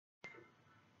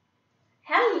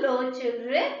Hello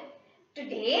children,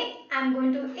 today I am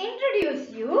going to introduce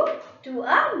you to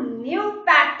a new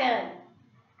pattern,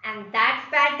 and that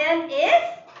pattern is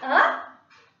a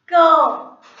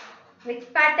curve.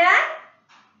 Which pattern?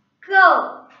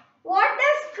 Curve. What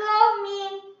does curve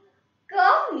mean?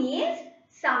 Curve means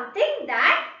something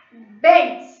that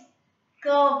bends.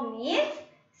 Curve means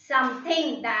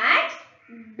something that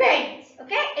bends.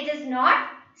 Okay, it is not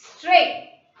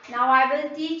straight. Now I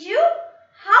will teach you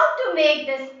how to make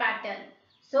this pattern.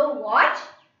 So watch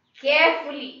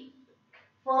carefully.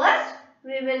 First,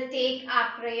 we will take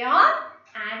our crayon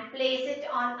and place it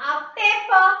on our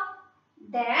paper.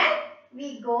 Then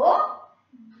we go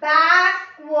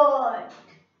backward.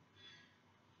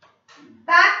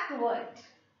 Backward.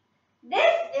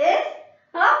 This is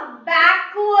a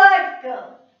backward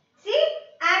curve. See,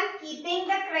 I am keeping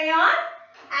the crayon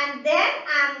and then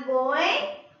I am going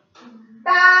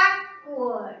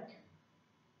backward.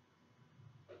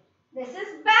 This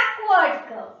is backward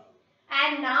curve.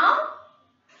 And now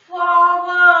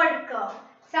forward curve.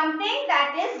 Something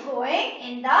that is going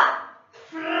in the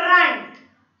front.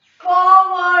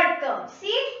 Forward curve.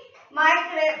 See, my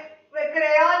your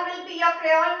crayon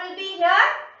will be here.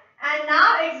 And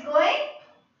now it's going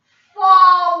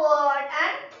forward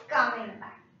and coming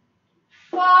back.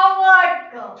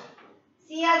 Forward curve.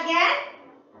 See again.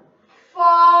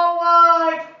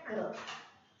 Forward curve.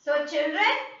 So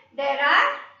children, there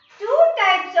are two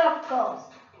types of curves.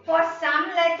 For some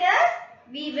letters,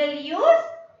 we will use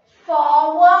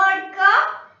forward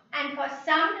curve, and for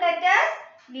some letters,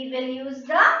 we will use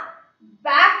the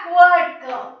backward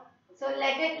curve. So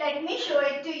let me show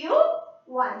it to you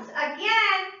once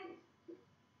again.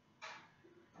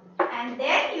 And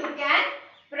then you can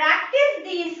practice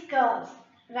these curves.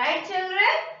 Right,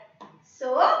 children?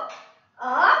 So,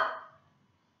 a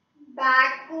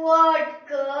backward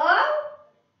curve.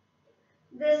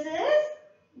 This is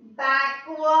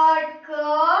backward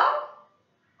curve.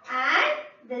 And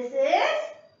this is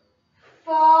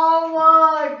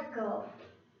forward curve.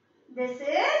 This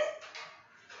is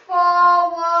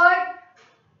forward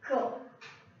curve.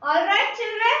 Alright,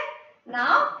 children?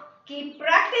 Now, keep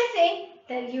practicing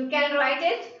till you can write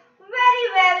it very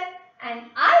well. And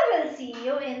I will see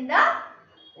you in the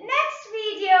next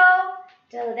video.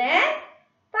 Till then,